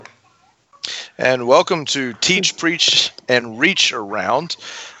and welcome to Teach, Preach, and Reach Around.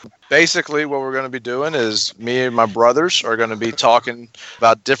 Basically, what we're going to be doing is me and my brothers are going to be talking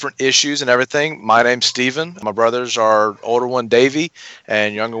about different issues and everything. My name's Steven. My brothers are older one, Davey,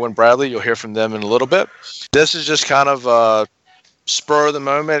 and younger one, Bradley. You'll hear from them in a little bit. This is just kind of a spur of the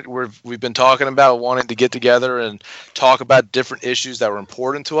moment. We've been talking about wanting to get together and talk about different issues that were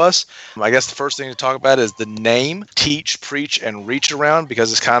important to us. I guess the first thing to talk about is the name, Teach, Preach, and Reach Around,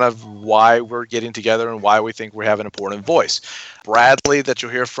 because it's kind of why we're getting together and why we think we have an important voice. Bradley, that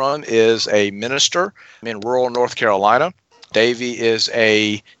you'll hear from, is a minister in rural North Carolina. Davey is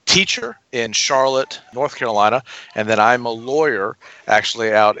a teacher in Charlotte, North Carolina, and then I'm a lawyer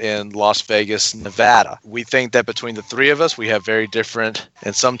actually out in Las Vegas, Nevada. We think that between the three of us, we have very different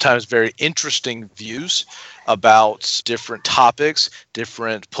and sometimes very interesting views about different topics,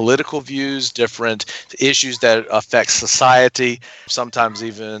 different political views, different issues that affect society, sometimes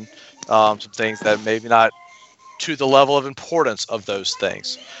even some things that maybe not to the level of importance of those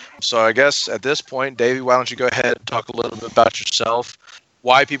things. So I guess at this point, Davey, why don't you go ahead and talk a little bit about yourself,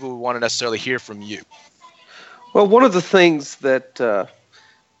 why people would want to necessarily hear from you. Well, one of the things that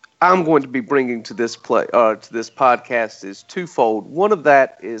I'm going to be bringing to this podcast is twofold. One of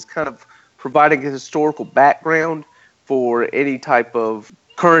that is kind of providing a historical background for any type of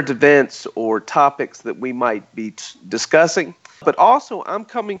current events or topics that we might be discussing. But also, I'm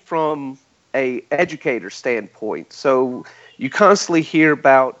coming from an educator standpoint. So you constantly hear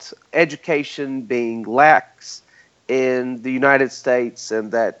about education being lax in the United States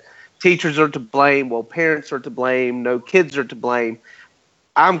and that teachers are to blame, well, parents are to blame, no kids are to blame.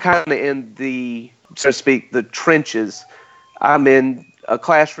 I'm kind of in the, so to speak, the trenches. I'm in a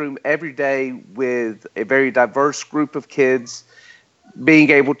classroom every day with a very diverse group of kids,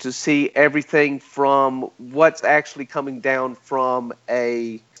 being able to see everything from what's actually coming down from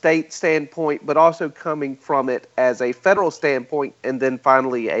a state standpoint, but also coming from it as a federal standpoint, and then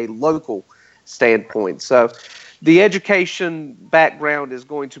finally a local standpoint. So the education background is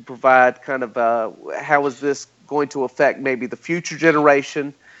going to provide kind of how is this going to affect maybe the future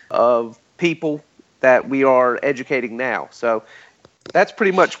generation of people that we are educating now. So that's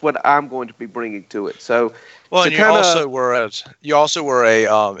pretty much what I'm going to be bringing to it. So, well, and you also were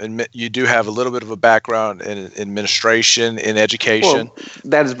and you do have a little bit of a background in administration, in education. Well,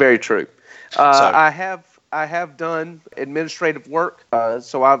 that is very true. I have done administrative work,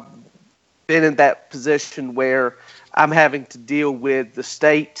 so I've been in that position where I'm having to deal with the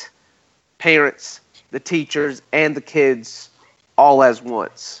state, parents, the teachers, and the kids all as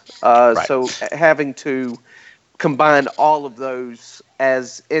once. Right. So having to combine all of those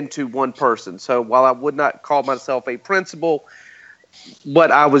as into one person. So while I would not call myself a principal,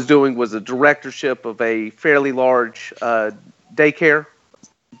 what I was doing was a directorship of a fairly large daycare,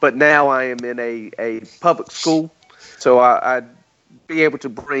 but now I am in a public school. So I'd be able to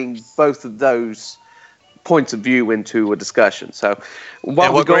bring both of those points of view into a discussion. So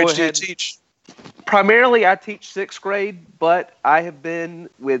what grades do you teach? Primarily I teach 6th grade, but I have been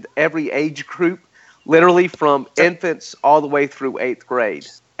with every age group, literally from infants all the way through 8th grade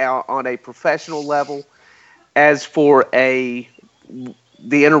on a professional level. As for the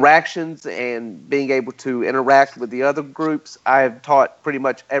interactions and being able to interact with the other groups, I have taught pretty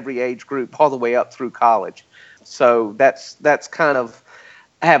much every age group all the way up through college. So that's kind of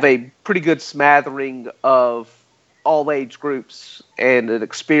have a pretty good smattering of all age groups and an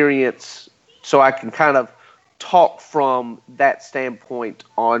experience, so I can kind of talk from that standpoint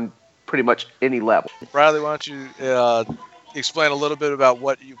on pretty much any level. Bradley, why don't you explain a little bit about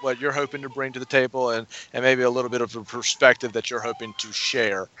what you're hoping to bring to the table and maybe a little bit of a perspective that you're hoping to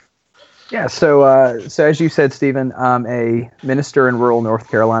share. Yeah, so as you said, Stephen, I'm a minister in rural North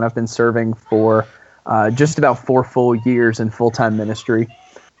Carolina. I've been serving for just about 4 full years in full-time ministry.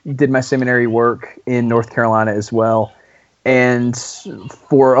 Did my seminary work in North Carolina as well. And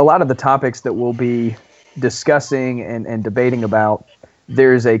for a lot of the topics that we'll be discussing and debating about,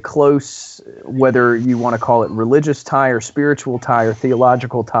 there's a close, whether you want to call it religious tie or spiritual tie or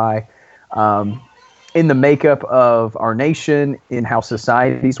theological tie, in the makeup of our nation, in how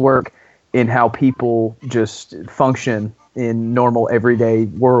societies work, in how people just function in normal everyday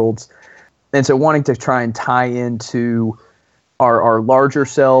worlds. And so wanting to try and tie into our larger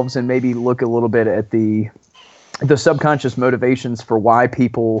selves and maybe look a little bit at the subconscious motivations for why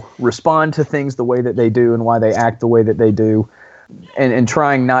people respond to things the way that they do and why they act the way that they do. And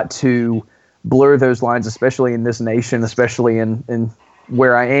trying not to blur those lines, especially in this nation, especially in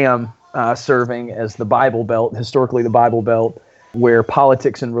where I am serving as the Bible Belt, historically the Bible Belt, where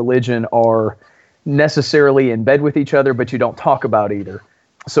politics and religion are necessarily in bed with each other, but you don't talk about either.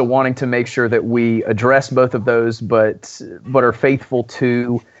 So wanting to make sure that we address both of those, but are faithful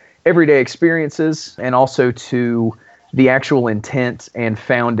to everyday experiences and also to the actual intent and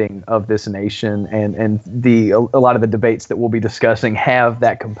founding of this nation, and a lot of the debates that we'll be discussing have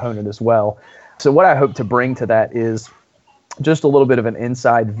that component as well. So what I hope to bring to that is just a little bit of an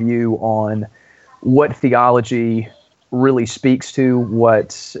inside view on what theology really speaks to,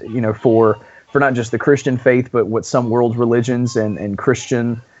 what, for not just the Christian faith, but what some world religions and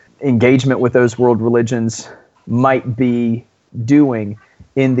Christian engagement with those world religions might be doing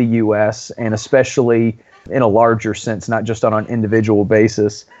in the U.S., and especially in a larger sense, not just on an individual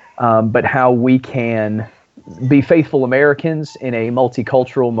basis, but how we can be faithful Americans in a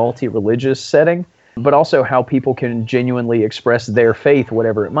multicultural, multi-religious setting, but also how people can genuinely express their faith,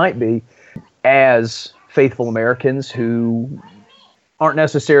 whatever it might be, as faithful Americans who aren't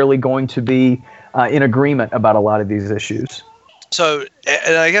necessarily going to be in agreement about a lot of these issues. So,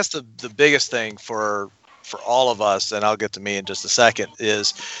 and I guess the biggest thing for all of us, and I'll get to me in just a second,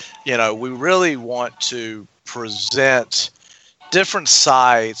 is, we really want to present different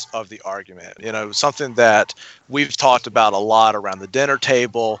sides of the argument. Something that we've talked about a lot around the dinner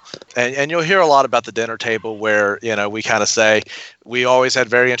table, and you'll hear a lot about the dinner table where, we kind of say we always had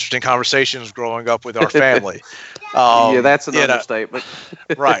very interesting conversations growing up with our family. Yeah, that's an understatement.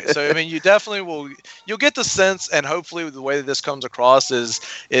 Right. So, you definitely you'll get the sense, and hopefully the way that this comes across is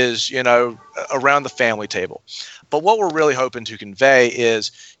around the family table. But what we're really hoping to convey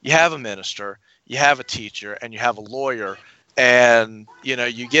is you have a minister, you have a teacher, and you have a lawyer, and,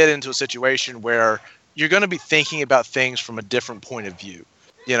 you get into a situation where you're going to be thinking about things from a different point of view,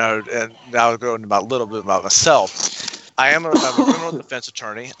 and now I'll go into a little bit about myself. I'm a criminal defense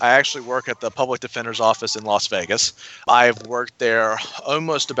attorney. I actually work at the public defender's office in Las Vegas. I've worked there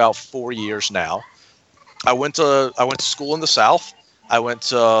almost about 4 years now. I went to school in the South. I went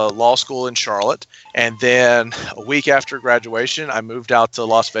to law school in Charlotte, and then a week after graduation, I moved out to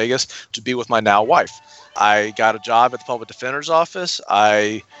Las Vegas to be with my now wife. I got a job at the public defender's office.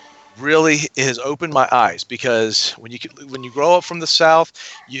 It has opened my eyes, because when you grow up from the South,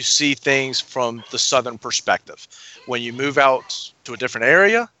 you see things from the Southern perspective. When you move out to a different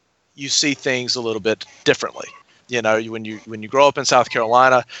area, you see things a little bit differently. When you grow up in South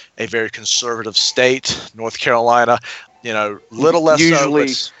Carolina, a very conservative state, North Carolina, little less usually,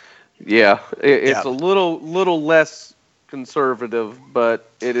 so. It's a little less conservative, but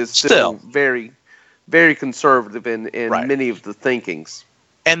it is still very, very conservative in right. Many of the thinkings.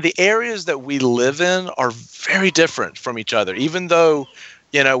 And the areas that we live in are very different from each other, even though,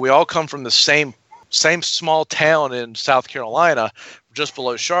 we all come from the same small town in South Carolina, just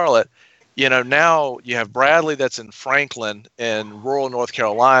below Charlotte. Now you have Bradley that's in Franklin in rural North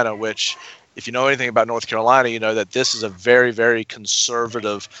Carolina, which, if you know anything about North Carolina, you know that this is a very, very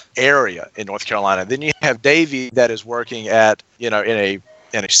conservative area in North Carolina. Then you have Davie that is working at, in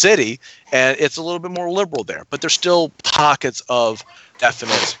a city, and it's a little bit more liberal there. But there's still pockets of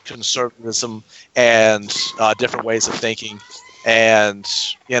definite conservatism and different ways of thinking. And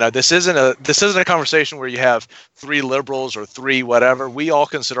this isn't a conversation where you have three liberals or three whatever. We all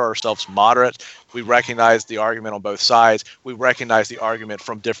consider ourselves moderate. We recognize the argument on both sides. We recognize the argument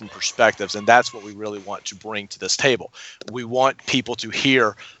from different perspectives, and that's what we really want to bring to this table. We want people to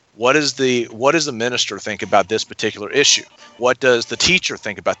hear, what does the minister think about this particular issue? What does the teacher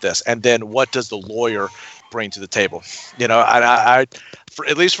think about this? And then what does the lawyer bring to the table? I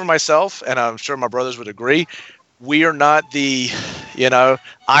at least for myself, and I'm sure my brothers would agree, we are not I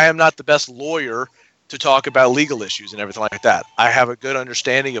am not the best lawyer to talk about legal issues and everything like that. I have a good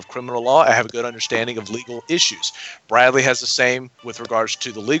understanding of criminal law. I have a good understanding of legal issues. Bradley has the same with regards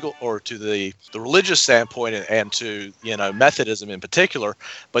to the legal or to the religious standpoint and to, Methodism in particular.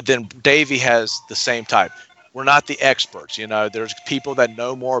 But then Davie has the same type. We're not the experts. There's people that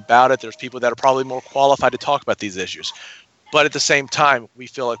know more about it. There's people that are probably more qualified to talk about these issues. But at the same time, we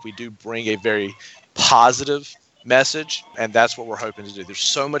feel like we do bring a very positive message, and that's what we're hoping to do. There's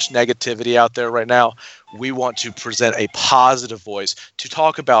so much negativity out there right now. We want to present a positive voice to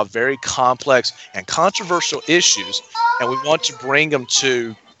talk about very complex and controversial issues, and we want to bring them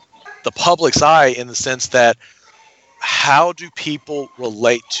to the public's eye in the sense that, how do people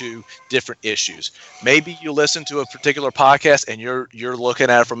relate to different issues? Maybe you listen to a particular podcast and you're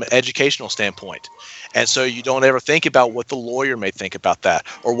looking at it from an educational standpoint. And so you don't ever think about what the lawyer may think about that,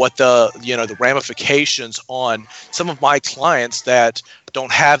 or what the ramifications on some of my clients that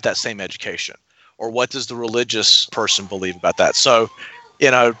don't have that same education, or what does the religious person believe about that. So,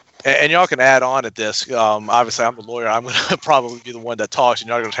 and y'all can add on at this. Obviously, I'm the lawyer. I'm going to probably be the one that talks, and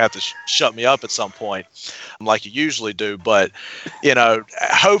y'all are going to have to shut me up at some point, like you usually do. But,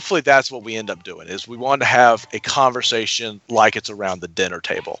 hopefully that's what we end up doing, is we want to have a conversation like it's around the dinner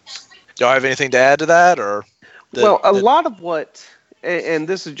table. Do y'all have anything to add to that? A lot of what, and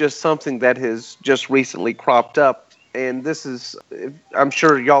this is just something that has just recently cropped up, and this is, I'm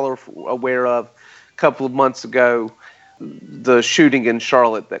sure y'all are aware of, a couple of months ago, the shooting in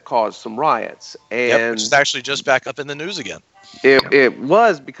Charlotte that caused some riots. And which is actually just back up in the news again. It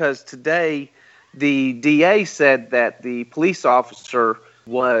was, because today the DA said that the police officer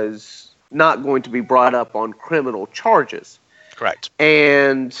was not going to be brought up on criminal charges. Correct.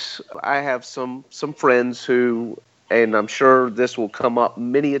 And I have some friends who, and I'm sure this will come up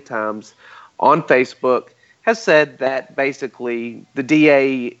many a times on Facebook, has said that basically the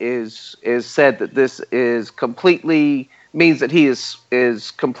DA is said that this is completely, means that he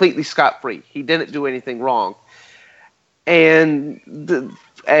is completely scot-free. He didn't do anything wrong. And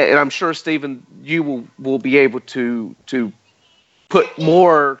I'm sure, Stephen, you will be able to put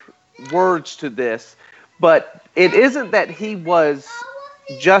more words to this, but it isn't that he was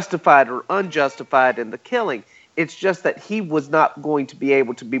justified or unjustified in the killing. It's just that he was not going to be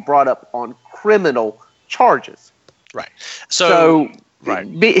able to be brought up on criminal charges. Right. So right.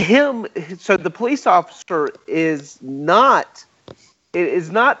 So the police officer is not. It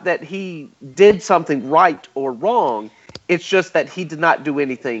is not that he did something right or wrong. It's just that he did not do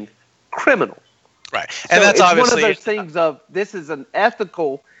anything criminal. Right. And so that's obviously one of those things of, this is an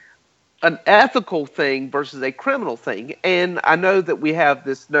ethical thing versus a criminal thing. And I know that we have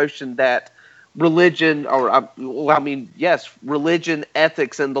this notion that religion, religion,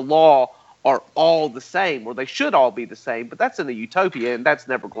 ethics, and the law are all the same, or they should all be the same, but that's in a utopia, and that's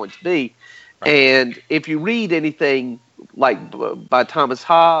never going to be. Right. And if you read anything like by Thomas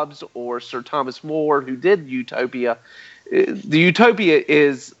Hobbes or Sir Thomas More, who did Utopia, the utopia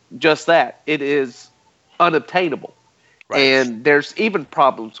is just that. It is unobtainable. Right. And there's even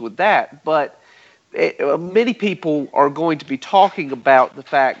problems with that, but many people are going to be talking about the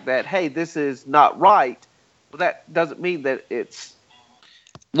fact that, hey, this is not right, but that doesn't mean that it's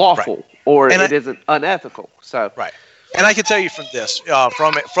lawful, right, or it isn't unethical. So right. And I can tell you from this,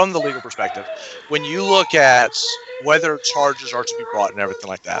 from the legal perspective, when you look at whether charges are to be brought and everything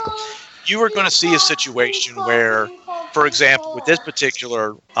like that, you are going to see a situation where, for example, with this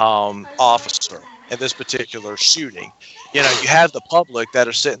particular officer and this particular shooting, you have the public that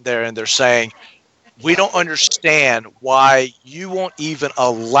are sitting there and they're saying, we don't understand why you won't even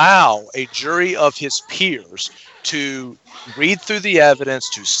allow a jury of his peers to read through the evidence,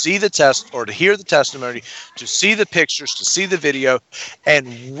 to see the test, or to hear the testimony, to see the pictures, to see the video,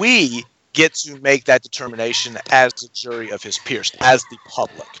 and we get to make that determination as the jury of his peers, as the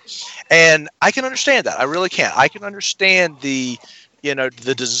public. And I can understand that. I really can. I can understand the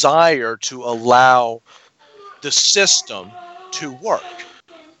desire to allow the system to work.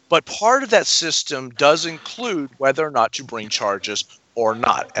 But part of that system does include whether or not to bring charges or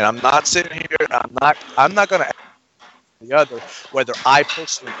not. And I'm not sitting here, I'm not going to ask the other whether I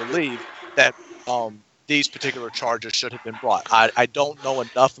personally believe that these particular charges should have been brought. I don't know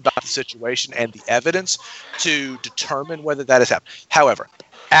enough about the situation and the evidence to determine whether that has happened. However,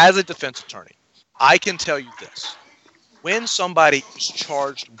 as a defense attorney, I can tell you this. When somebody is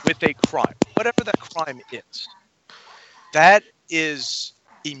charged with a crime, whatever that crime is, that is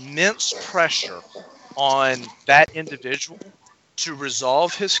immense pressure on that individual to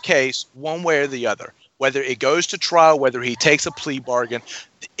resolve his case one way or the other. Whether it goes to trial, whether he takes a plea bargain,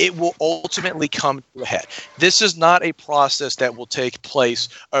 it will ultimately come to a head. This is not a process that will take place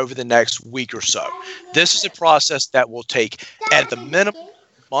over the next week or so. This is a process that will take, at the minimum,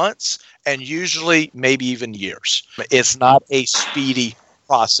 months, and usually maybe even years. It's not a speedy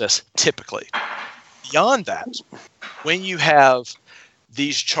process typically. Beyond that, when you have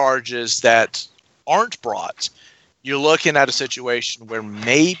these charges that aren't brought, you're looking at a situation where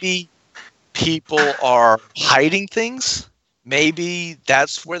maybe people are hiding things. Maybe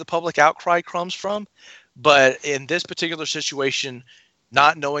that's where the public outcry comes from. But in this particular situation,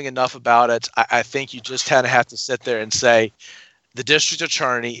 not knowing enough about it, I think you just kind of have to sit there and say, the district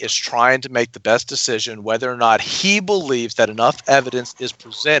attorney is trying to make the best decision whether or not he believes that enough evidence is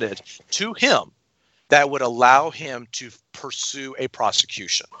presented to him that would allow him to pursue a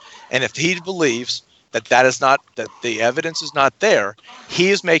prosecution. And if he believes that the evidence is not there,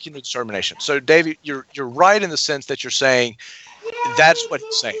 he is making the determination. So, David, you're right in the sense that you're saying that's what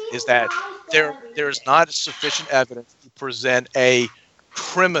he's saying, is that there is not sufficient evidence to present a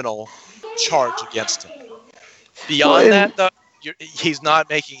criminal charge against him. Beyond that, though, he's not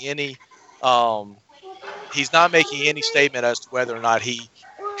making any statement as to whether or not he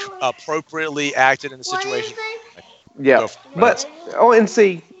appropriately acted in the situation. Yeah, but and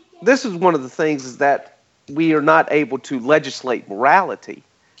see, this is one of the things is that we are not able to legislate morality,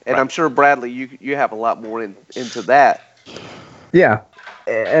 and I'm sure Bradley, you have a lot more into that. Yeah,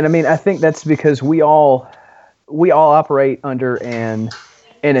 and I mean, I think that's because we all operate under an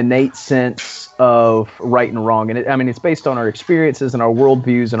innate sense of right and wrong, and it's based on our experiences and our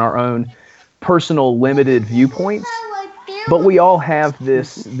worldviews and our own personal limited viewpoints. But we all have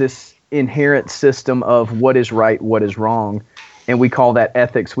this inherent system of what is right, what is wrong, and we call that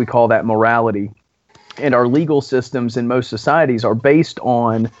ethics, we call that morality. And our legal systems in most societies are based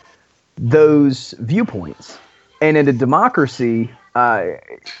on those viewpoints. And in a democracy,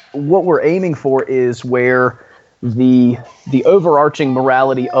 what we're aiming for is where the overarching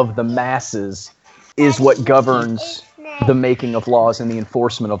morality of the masses is what governs the making of laws and the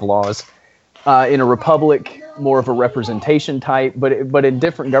enforcement of laws. In a republic, more of a representation type, but in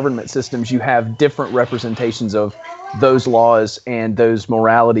different government systems, you have different representations of those laws, and those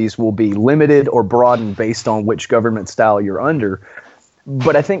moralities will be limited or broadened based on which government style you're under.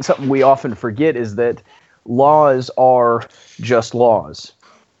 But I think something we often forget is that laws are just laws.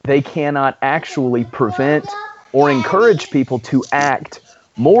 They cannot actually prevent or encourage people to act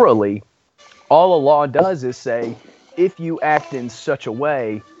morally. All a law does is say, if you act in such a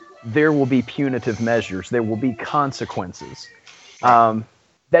way, there will be punitive measures. There will be consequences.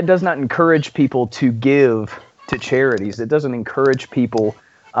 That does not encourage people to give to charities. It doesn't encourage people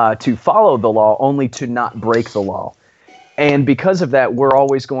to follow the law, only to not break the law. And because of that, we're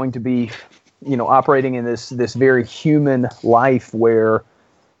always going to be, operating in this very human life where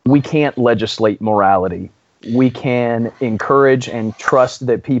we can't legislate morality. We can encourage and trust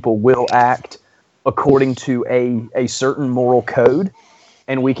that people will act according to a certain moral code.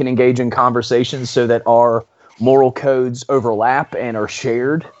 And we can engage in conversations so that our moral codes overlap and are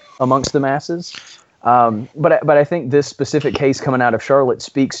shared amongst the masses. But I think this specific case coming out of Charlotte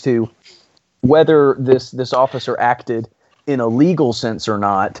speaks to whether this officer acted in a legal sense or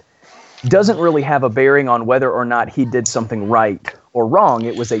not doesn't really have a bearing on whether or not he did something right or wrong.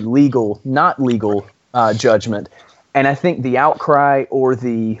 It was a not legal judgment. And I think the outcry or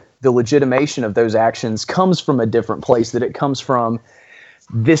the legitimation of those actions comes from a different place, that it comes from,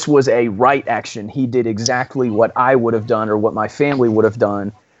 this was a right action. He did exactly what I would have done or what my family would have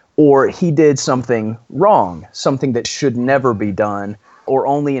done, or he did something wrong, something that should never be done, or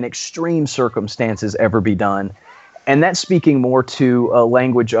only in extreme circumstances ever be done. And that's speaking more to a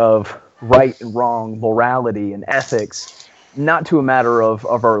language of right and wrong, morality and ethics, not to a matter of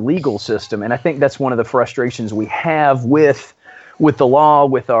our legal system. And I think that's one of the frustrations we have with the law,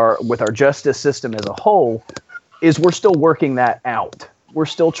 with our justice system as a whole, is we're still working that out. We're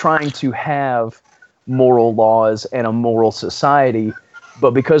still trying to have moral laws and a moral society,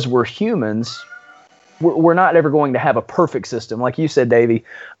 but because we're humans, we're not ever going to have a perfect system. Like you said, Davey,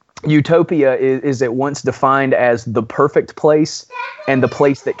 utopia is at once defined as the perfect place and the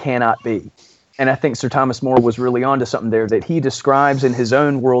place that cannot be. And I think Sir Thomas More was really onto something there, that he describes in his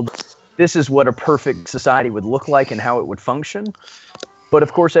own world, this is what a perfect society would look like and how it would function. But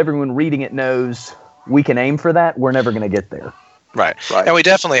of course, everyone reading it knows we can aim for that. We're never going to get there. Right. And we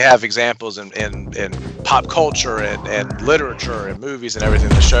definitely have examples in pop culture and literature and movies and everything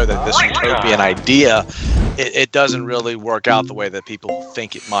to show that this utopian idea, it doesn't really work out the way that people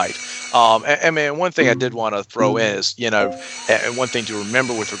think it might. And one thing I did want to throw in is, and one thing to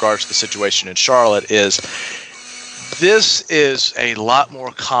remember with regards to the situation in Charlotte is this is a lot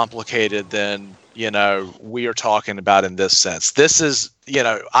more complicated than we are talking about in this sense. This is,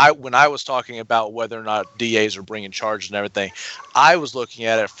 when I was talking about whether or not DAs are bringing charges and everything, I was looking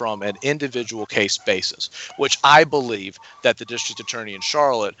at it from an individual case basis, which I believe that the district attorney in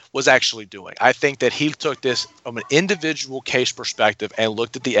Charlotte was actually doing. I think that he took this from an individual case perspective and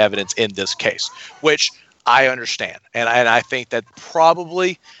looked at the evidence in this case, which I understand. And I think that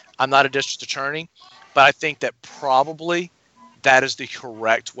probably, I'm not a district attorney, but I think that probably that is the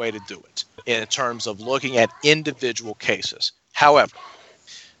correct way to do it in terms of looking at individual cases. However,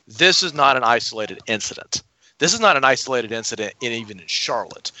 this is not an isolated incident. This is not an isolated incident even in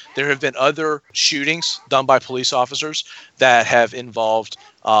Charlotte. There have been other shootings done by police officers that have involved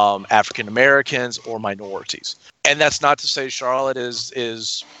African Americans or minorities. And that's not to say Charlotte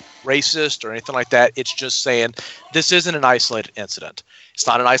is racist or anything like that. It's just saying this isn't an isolated incident. It's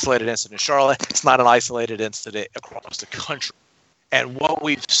not an isolated incident in Charlotte. It's not an isolated incident across the country. And what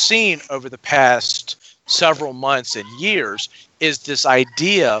we've seen over the past several months and years is this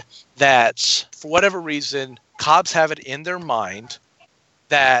idea that, for whatever reason, cops have it in their mind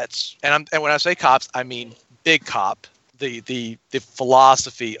that, and when I say cops, I mean big cop, the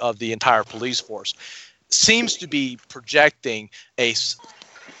philosophy of the entire police force, seems to be projecting a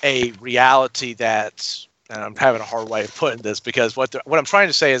reality that, and I'm having a hard way of putting this, because what I'm trying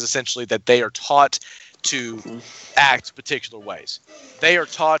to say is essentially that they are taught to act particular ways. They are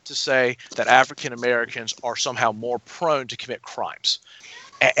taught to say that African Americans are somehow more prone to commit crimes.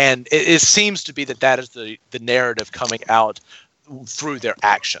 And it seems to be that is the narrative coming out through their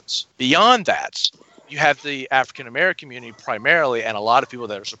actions. Beyond that, you have the African American community primarily, and a lot of people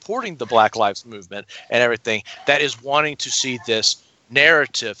that are supporting the Black Lives Movement and everything, that is wanting to see this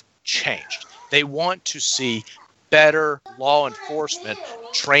narrative changed. They want to see better law enforcement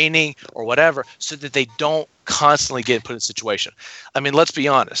training or whatever, so that they don't constantly get put in a situation. I mean, let's be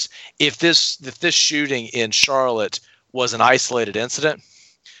honest. If this shooting in Charlotte was an isolated incident,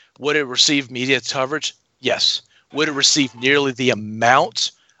 would it receive media coverage? Yes. Would it receive nearly the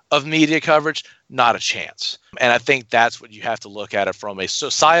amount of media coverage? Not a chance. And I think that's what you have to look at it from a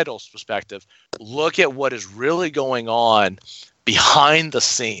societal perspective. Look at what is really going on behind the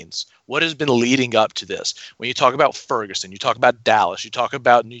scenes. What has been leading up to this? When you talk about Ferguson, you talk about Dallas, you talk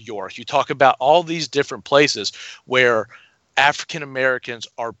about New York, you talk about all these different places where African Americans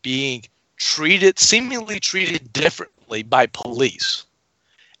are being seemingly treated differently by police.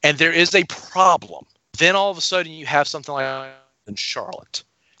 And there is a problem. Then all of a sudden you have something like in Charlotte.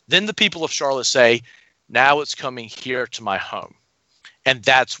 Then the people of Charlotte say, now it's coming here to my home. And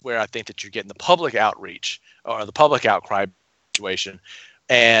that's where I think that you're getting the public outreach or the public outcry situation.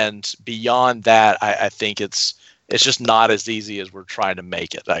 And beyond that, I think it's just not as easy as we're trying to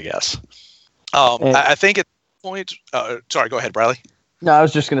make it, I guess. I think at this point, sorry, go ahead, Bradley. No, I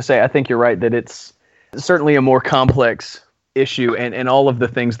was just going to say, I think you're right that it's certainly a more complex issue, and all of the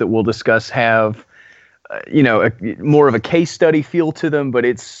things that we'll discuss have, more of a case study feel to them, but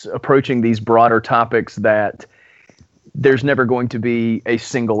it's approaching these broader topics that there's never going to be a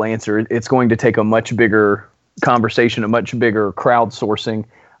single answer. It's going to take a much bigger conversation, a much bigger crowdsourcing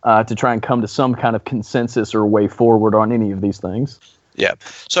to try and come to some kind of consensus or way forward on any of these things. Yeah.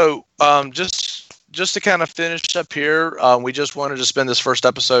 So just to kind of finish up here, we just wanted to spend this first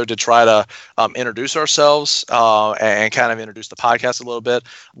episode to try to introduce ourselves and kind of introduce the podcast a little bit.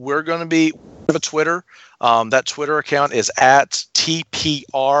 We have a Twitter. That Twitter account is at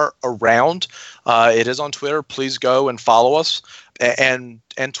TPR Around. It is on Twitter. Please go and follow us and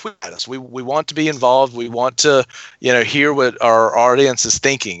tweet at us. We want to be involved. We want to hear what our audience is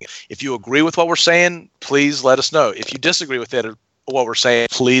thinking. If you agree with what we're saying, please let us know. If you disagree with what we're saying,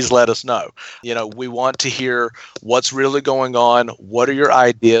 please let us know. We want to hear what's really going on. What are your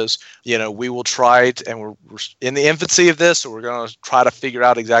ideas? We will try and we're in the infancy of this, so we're going to try to figure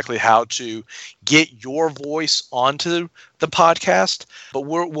out exactly how to get your voice onto the podcast, but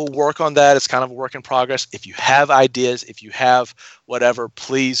we'll work on that. It's kind of a work in progress. If you have ideas, if you have whatever,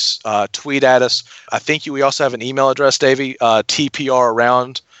 please tweet at us. I think we also have an email address, Davey,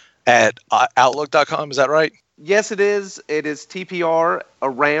 tpraround@outlook.com. Is that right? Yes, it is. It is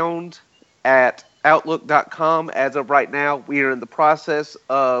tpraround@outlook.com. As of right now, we are in the process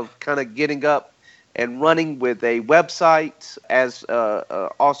of kind of getting up and running with a website, as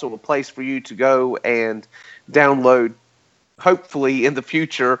also a place for you to go and download, hopefully in the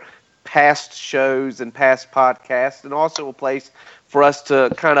future, past shows and past podcasts, and also a place for us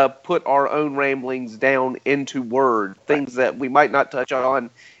to kind of put our own ramblings down into Word, things that we might not touch on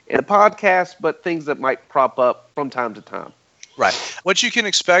in a podcast, but things that might prop up from time to time. Right. What you can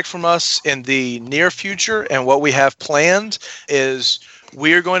expect from us in the near future and what we have planned is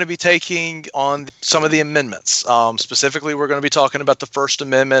we're going to be taking on some of the amendments. Specifically, we're going to be talking about the First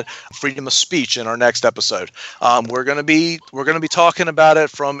Amendment, freedom of speech, in our next episode. We're going to be talking about it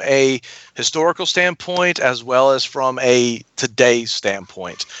from a historical standpoint as well as from a today's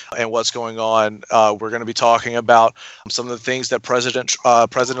standpoint and what's going on. We're going to be talking about some of the things that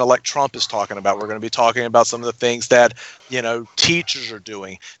President-elect Trump is talking about. We're going to be talking about some of the things that teachers are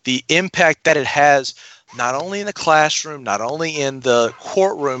doing, the impact that it has not only in the classroom, not only in the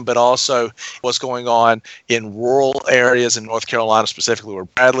courtroom, but also what's going on in rural areas in North Carolina, specifically where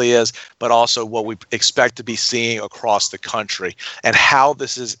Bradley is, but also what we expect to be seeing across the country and how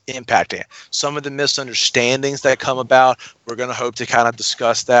this is impacting it. Some of the misunderstandings that come about, we're going to hope to kind of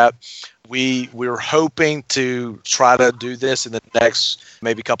discuss that. We're hoping to try to do this in the next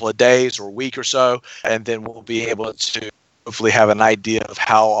maybe couple of days or a week or so, and then we'll be able to hopefully have an idea of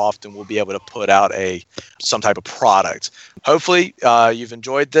how often we'll be able to put out some type of product. Hopefully you've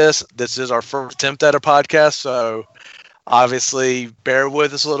enjoyed this. This is our first attempt at a podcast, so Obviously, bear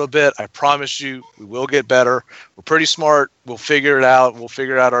with us a little bit. I promise you, we will get better. We're pretty smart. We'll figure it out. And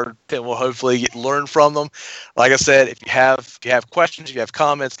we'll hopefully learn from them. Like I said, if you have questions, if you have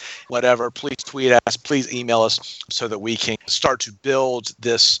comments, whatever, please tweet us, please email us so that we can start to build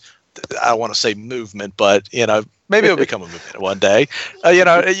this. I don't want to say movement, but maybe it'll become a movement one day.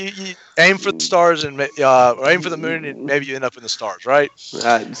 You aim for the stars or aim for the moon, and maybe you end up in the stars, right?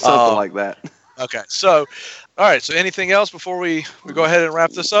 Something like that. Okay, so, all right. So, anything else before we go ahead and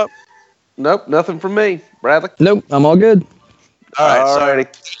wrap this up? Nope, nothing from me, Bradley. Nope, I'm all good. All right.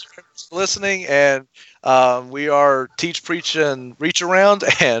 Alrighty. So, for listening, and we are Teach, Preach, and Reach Around,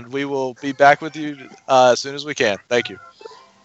 and we will be back with you as soon as we can. Thank you.